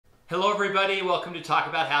Hello everybody, welcome to Talk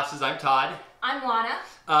About Houses. I'm Todd. I'm Juana.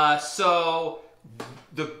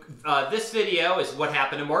 This video is what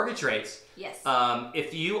happened to mortgage rates. Yes.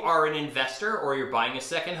 If you are an investor or you're buying a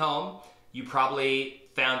second home, you probably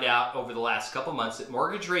found out over the last couple months that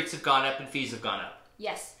mortgage rates have gone up and fees have gone up.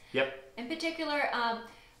 Yes. Yep. In particular,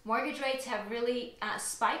 mortgage rates have really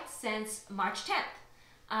spiked since March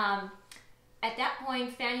 10th. At that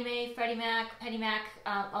point, Fannie Mae, Freddie Mac, Penny Mac,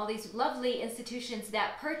 all these lovely institutions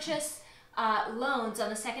that purchase loans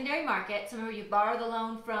on the secondary market. So remember, you borrow the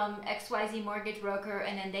loan from XYZ mortgage broker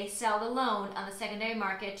and then they sell the loan on the secondary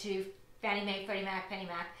market to Fannie Mae, Freddie Mac, Penny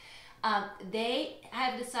Mac. They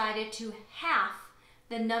have decided to half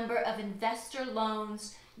the number of investor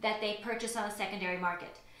loans that they purchase on the secondary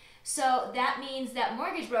market. So that means that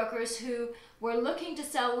mortgage brokers who were looking to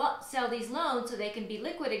sell these loans so they can be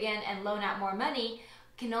liquid again and loan out more money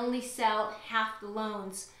can only sell half the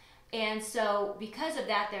loans. And so because of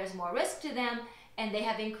that, there's more risk to them and they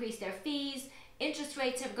have increased their fees. Interest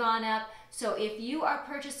rates have gone up. So if you are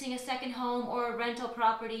purchasing a second home or a rental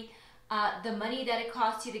property, the money that it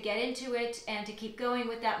costs you to get into it and to keep going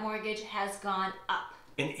with that mortgage has gone up.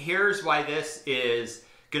 And here's why this is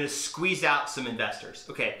going to squeeze out some investors.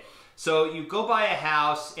 Okay, so you go buy a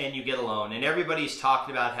house and you get a loan, and everybody's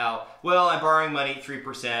talking about how, well, I'm borrowing money at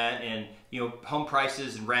 3%, and home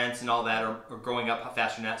prices and rents and all that are going up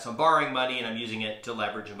faster than that, so I'm borrowing money and I'm using it to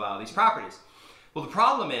leverage and buy all these properties. Well, the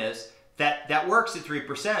problem is that that works at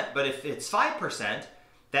 3%, but if it's 5%,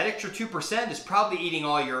 that extra 2% is probably eating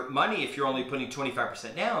all your money if you're only putting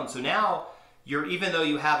 25% down. So now, even though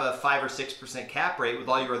you have a 5 or 6% cap rate with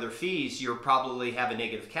all your other fees, you probably have a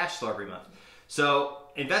negative cash flow every month. So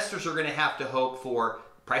investors are going to have to hope for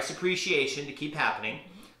price appreciation to keep happening,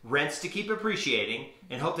 rents to keep appreciating,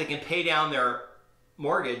 and hope they can pay down their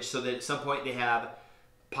mortgage so that at some point they have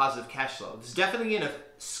positive cash flow. This is definitely going to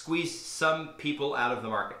squeeze some people out of the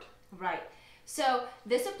market. Right. So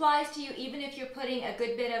this applies to you even if you're putting a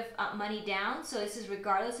good bit of money down. So this is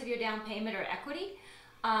regardless of your down payment or equity.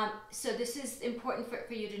 So this is important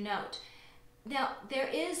for you to note. Now, there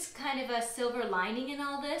is kind of a silver lining in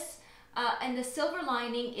all this. And the silver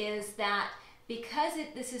lining is that because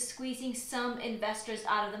this is squeezing some investors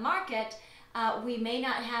out of the market, we may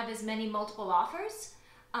not have as many multiple offers.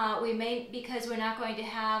 Because we're not going to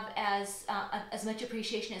have as much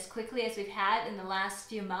appreciation as quickly as we've had in the last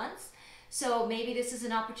few months. So maybe this is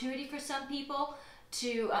an opportunity for some people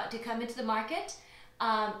to come into the market.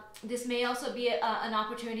 This may also be an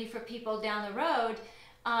opportunity for people down the road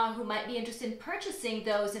who might be interested in purchasing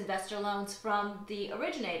those investor loans from the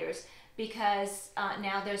originators, because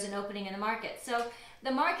now there's an opening in the market. So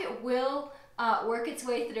the market will work its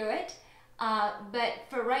way through it, but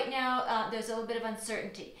for right now, there's a little bit of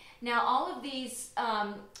uncertainty. Now, all of these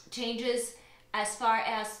changes as far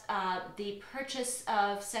as the purchase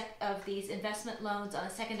of these investment loans on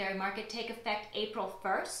the secondary market take effect April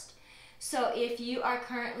 1st. So if you are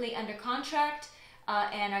currently under contract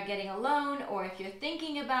and are getting a loan, or if you're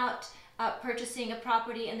thinking about purchasing a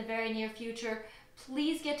property in the very near future,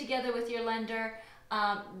 please get together with your lender.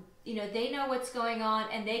 They know what's going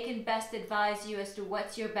on and they can best advise you as to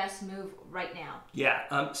what's your best move right now.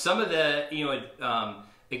 Yeah, some of the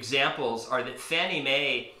examples are that Fannie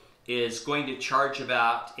Mae is going to charge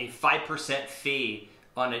about a 5% fee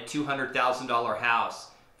on a $200,000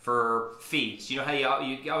 house for fees. You know how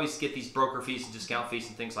you always get these broker fees and discount fees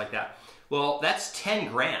and things like that. Well, that's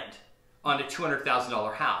 10 grand on a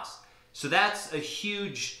 $200,000 house. So that's a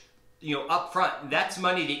huge, upfront. That's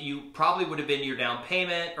money that you probably would have been your down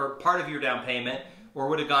payment or part of your down payment, or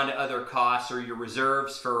would have gone to other costs or your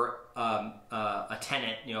reserves for a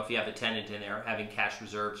tenant. If you have a tenant in there, having cash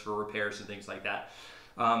reserves for repairs and things like that.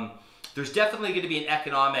 There's definitely going to be an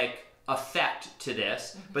economic effect to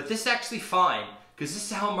this, but this is actually fine, because this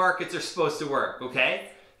is how markets are supposed to work, okay?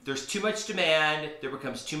 There's too much demand, there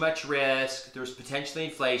becomes too much risk, there's potentially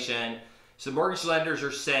inflation. So mortgage lenders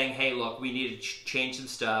are saying, hey, look, we need to change some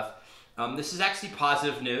stuff. This is actually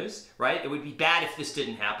positive news, right? It would be bad if this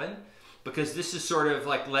didn't happen, because this is sort of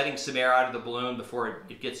like letting some air out of the balloon before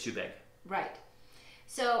it gets too big. Right.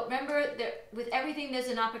 So remember, with everything there's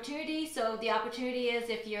an opportunity. So the opportunity is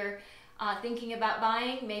if you're thinking about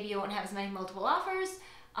buying, maybe you won't have as many multiple offers.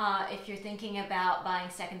 If you're thinking about buying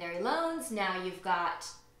secondary loans, now you've got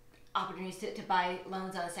opportunities to buy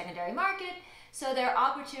loans on the secondary market. So there are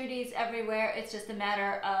opportunities everywhere. It's just a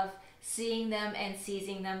matter of seeing them and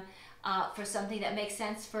seizing them for something that makes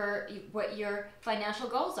sense for what your financial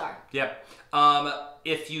goals are. Yep.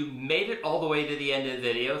 If you made it all the way to the end of the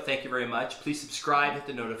video, thank you very much. Please subscribe, hit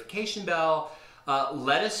the notification bell.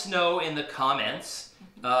 Let us know in the comments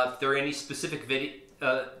if there are any specific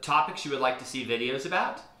topics you would like to see videos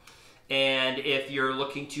about. And if you're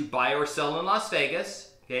looking to buy or sell in Las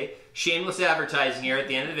Vegas, okay, shameless advertising here at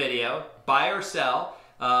the end of the video, buy or sell,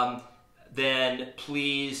 then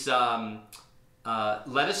please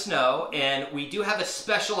let us know. And we do have a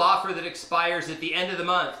special offer that expires at the end of the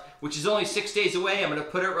month, which is only 6 days away. I'm going to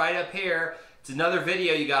put it right up here. It's another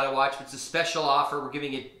video you got to watch, but it's a special offer. We're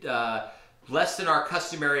giving it less than our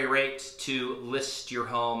customary rate to list your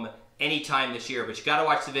home anytime this year. But you got to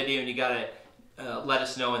watch the video, and you got to let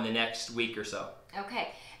us know in the next week or so. Okay.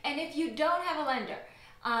 And if you don't have a lender,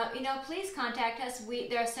 please contact us.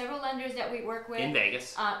 There are several lenders that we work with In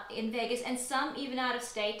Vegas. And some even out of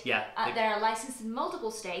state. Yeah. That are licensed in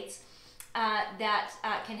multiple states that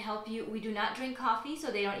can help you. We do not drink coffee,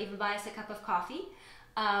 so they don't even buy us a cup of coffee.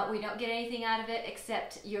 We don't get anything out of it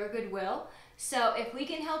except your goodwill. So if we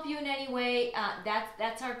can help you in any way,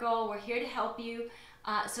 that's our goal. We're here to help you.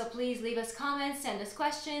 So please leave us comments, send us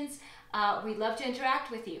questions. We'd love to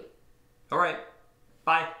interact with you. All right.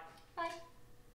 Bye.